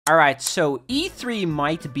Alright, so E3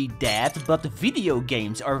 might be dead, but video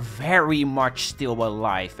games are very much still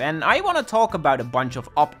alive. And I want to talk about a bunch of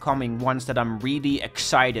upcoming ones that I'm really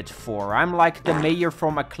excited for. I'm like the mayor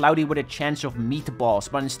from A Cloudy with a Chance of Meatballs,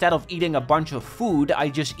 but instead of eating a bunch of food, I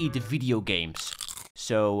just eat video games.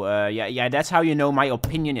 So, yeah, that's how you know my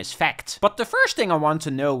opinion is fact. But the first thing I want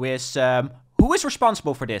to know is, who is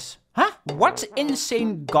responsible for this? Huh? What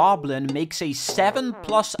insane goblin makes a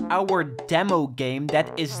 7+ hour demo game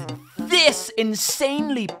that is this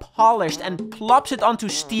insanely polished and plops it onto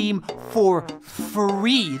Steam for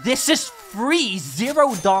free? This is free,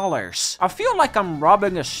 $0. I feel like I'm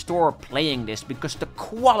robbing a store playing this because the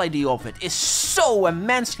quality of it is so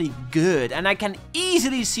immensely good, and I can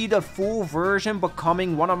easily see the full version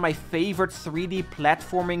becoming one of my favorite 3D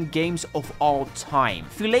platforming games of all time.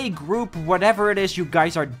 Filet Group, whatever it is you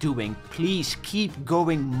guys are doing, please keep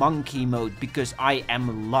going monkey mode because I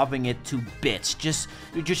am loving it to bits. Just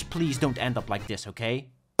please don't end up like this, okay?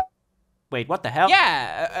 Wait, what the hell?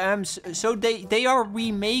 Yeah, so they are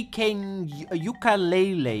remaking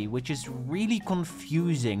Yooka-Laylee, which is really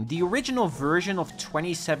confusing. The original version of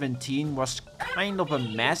 2017 was kind of a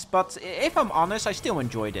mess, but if I'm honest, I still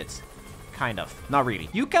enjoyed it. Kind of. Not really.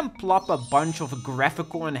 You can plop a bunch of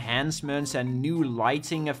graphical enhancements and new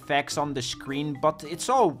lighting effects on the screen, but it's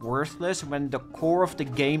all worthless when the core of the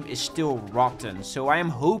game is still rotten. So I am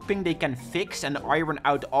hoping they can fix and iron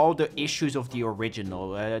out all the issues of the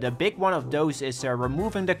original. The big one of those is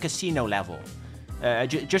removing the casino level.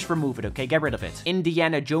 Just remove it, okay? Get rid of it.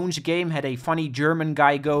 Indiana Jones game had a funny German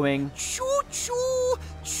guy going, choo-choo,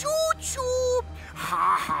 choo-choo.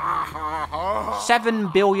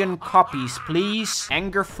 7 billion copies, please.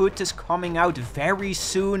 Angerfoot is coming out very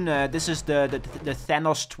soon. This is the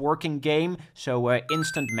Thanos twerking game, so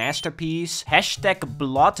instant masterpiece. Hashtag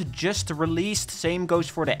Blood just released. Same goes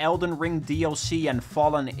for the Elden Ring DLC and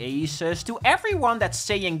Fallen Aces. To everyone that's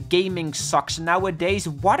saying gaming sucks nowadays,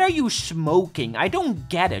 what are you smoking? I don't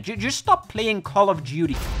get it. Just stop playing Call of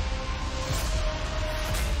Duty.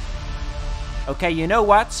 Okay, you know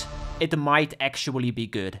what? It might actually be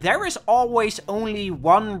good. There is always only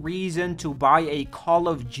one reason to buy a Call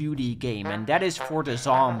of Duty game, and that is for the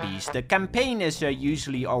zombies. The campaign is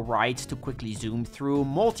usually alright to quickly zoom through.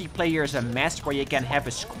 Multiplayer is a mess where you can have a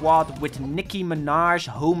squad with Nicki Minaj,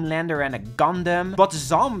 Homelander and a Gundam. But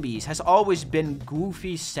zombies has always been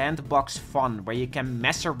goofy sandbox fun where you can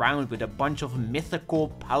mess around with a bunch of mythical,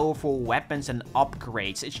 powerful weapons and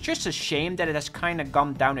upgrades. It's just a shame that it has kinda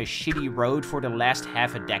gone down a shitty road for the last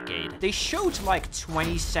half a decade. They showed like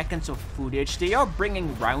 20 seconds of footage. They are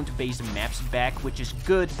bringing round-based maps back, which is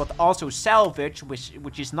good, but also salvage,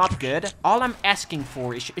 which is not good. All I'm asking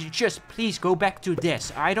for is just please go back to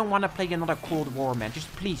this. I don't want to play another Cold War, man. Just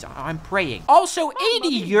please, I'm praying. Also,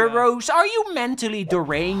 80 euros. Are you mentally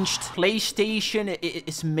deranged? PlayStation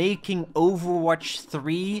is making Overwatch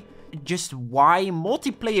 3. Just why?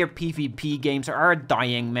 Multiplayer PvP games are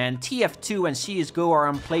dying, man. TF2 and CSGO are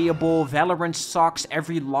unplayable. Valorant sucks.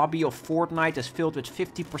 Every lobby of Fortnite is filled with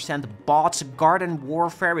 50% bots. Garden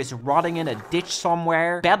Warfare is rotting in a ditch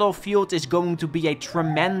somewhere. Battlefield is going to be a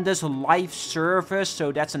tremendous live service,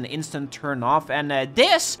 so that's an instant turn off. And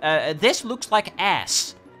this looks like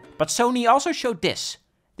ass. But Sony also showed this.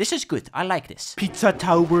 This is good. I like this. Pizza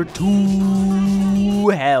Tower 2.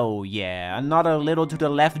 Hell yeah. Another Little to the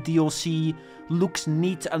Left DLC. Looks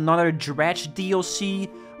neat. Another Dredge DLC.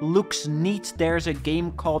 Looks neat. There's a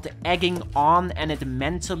game called Egging On, and it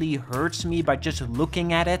mentally hurts me by just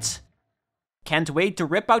looking at it. Can't wait to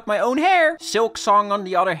rip out my own hair! Silksong, on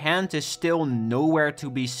the other hand, is still nowhere to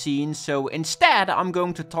be seen, so instead I'm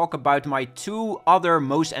going to talk about my two other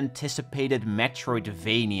most anticipated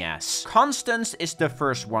Metroidvanias. Constance is the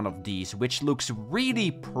first one of these, which looks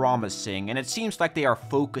really promising, and it seems like they are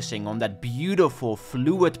focusing on that beautiful,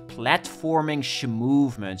 fluid platforming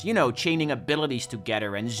movement. You know, chaining abilities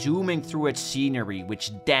together and zooming through its scenery,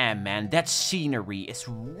 which damn man, that scenery is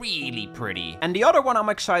really pretty. And the other one I'm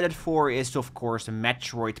excited for is, of course,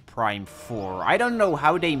 Metroid Prime 4. I don't know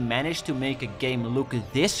how they managed to make a game look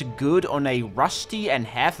this good on a rusty and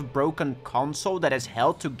half-broken console that is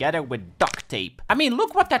held together with duct tape. I mean,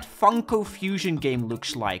 look what that Funko Fusion game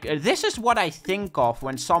looks like. This is what I think of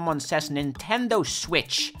when someone says Nintendo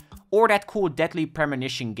Switch. Or that cool Deadly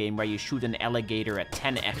Premonition game where you shoot an alligator at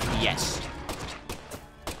 10 FPS.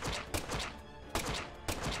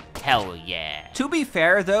 hell yeah. To be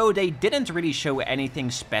fair though, they didn't really show anything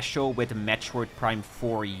special with Metroid Prime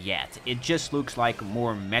 4 yet. It just looks like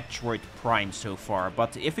more Metroid Prime so far,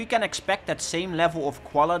 but if we can expect that same level of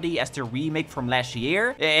quality as the remake from last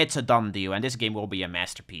year, it's a done deal, and this game will be a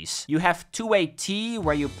masterpiece. You have 2AT,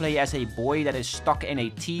 where you play as a boy that is stuck in a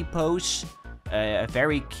T-pose.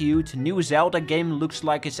 Very cute. New Zelda game looks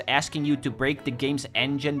like it's asking you to break the game's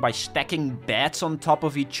engine by stacking beds on top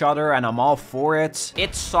of each other, and I'm all for it.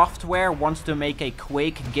 Id Software wants to make a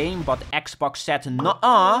Quake game, but Xbox said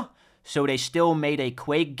nuh-uh. So they still made a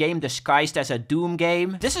Quake game disguised as a Doom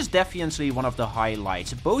game. This is definitely one of the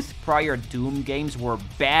highlights. Both prior Doom games were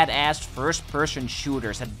badass first-person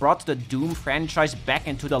shooters that brought the Doom franchise back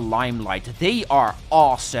into the limelight. They are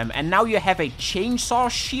awesome. And now you have a chainsaw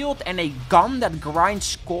shield and a gun that grinds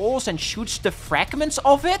skulls and shoots the fragments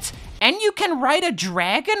of it. And you can ride a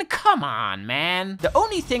dragon? Come on, man. The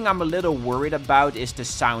only thing I'm a little worried about is the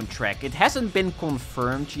soundtrack. It hasn't been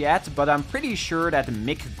confirmed yet, but I'm pretty sure that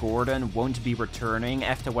Mick Gordon won't be returning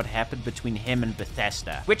after what happened between him and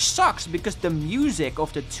Bethesda. Which sucks, because the music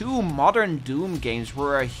of the two modern Doom games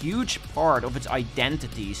were a huge part of its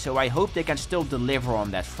identity, so I hope they can still deliver on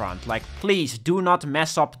that front. Like, please, do not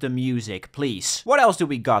mess up the music, please. What else do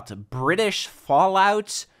we got? British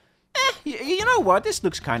Fallout? You know what? This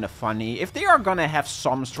looks kind of funny. If they are gonna have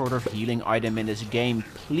some sort of healing item in this game,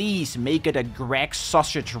 please make it a Greg's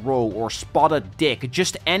sausage roll or spotted dick.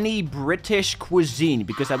 Just any British cuisine,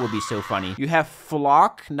 because that would be so funny. You have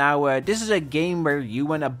Flock. Now, this is a game where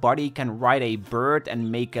you and a buddy can ride a bird and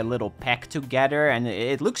make a little pack together, and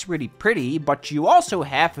it looks really pretty, but you also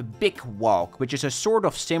have Big Walk, which is a sort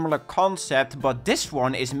of similar concept, but this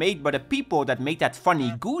one is made by the people that made that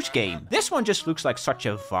funny Goose game. This one just looks like such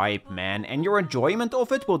a vibe, man, and your enjoyment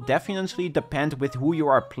of it will definitely depend with who you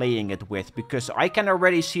are playing it with, because I can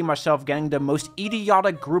already see myself getting the most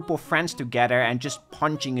idiotic group of friends together and just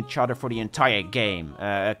punching each other for the entire game.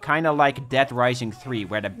 Kinda like Dead Rising 3,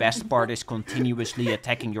 where the best part is continuously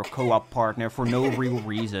attacking your co-op partner for no real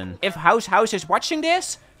reason. If House is watching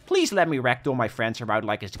this, please let me ragdoll my friends around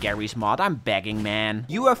like it's Gary's mod. I'm begging, man.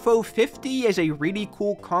 UFO 50 is a really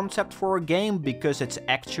cool concept for a game because it's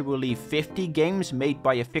actually 50 games made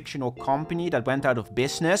by a fictional company that went out of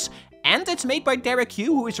business. And it's made by Derek Yu,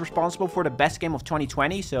 who is responsible for the best game of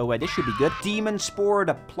 2020, so this should be good. Demon Spore,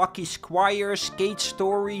 The Plucky Squire, Skate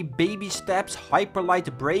Story, Baby Steps,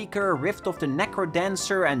 Hyperlight Breaker, Rift of the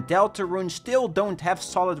Necrodancer, and Deltarune still don't have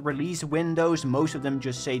solid release windows. Most of them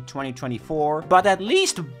just say 2024. But at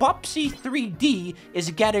least Bopsy 3D is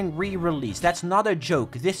getting re-released. That's not a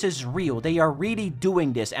joke. This is real. They are really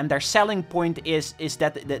doing this, and their selling point is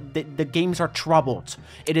that the games are troubled.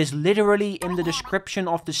 It is literally in the description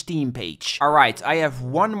of the Steam page. Alright, I have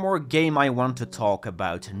one more game I want to talk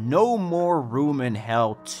about. No More Room in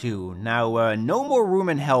Hell 2. Now, No More Room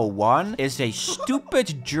in Hell 1 is a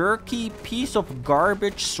stupid, jerky piece of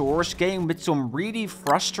garbage Source game with some really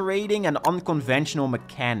frustrating and unconventional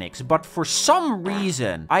mechanics. But for some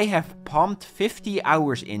reason, I have pumped 50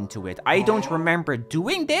 hours into it. I don't remember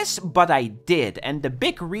doing this, but I did. And the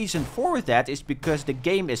big reason for that is because the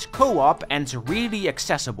game is co-op and really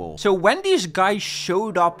accessible. So when these guys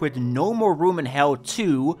showed up with No More Room in Hell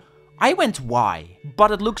 2, I went, why?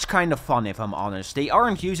 But it looks kind of fun, if I'm honest. They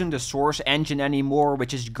aren't using the Source engine anymore,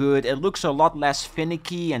 which is good. It looks a lot less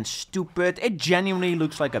finicky and stupid. It genuinely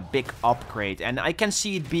looks like a big upgrade, and I can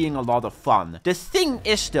see it being a lot of fun. The thing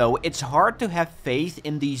is though, it's hard to have faith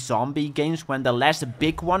in these zombie games when the last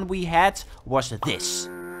big one we had was this.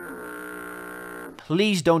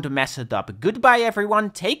 Please don't mess it up. Goodbye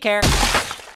everyone, take care.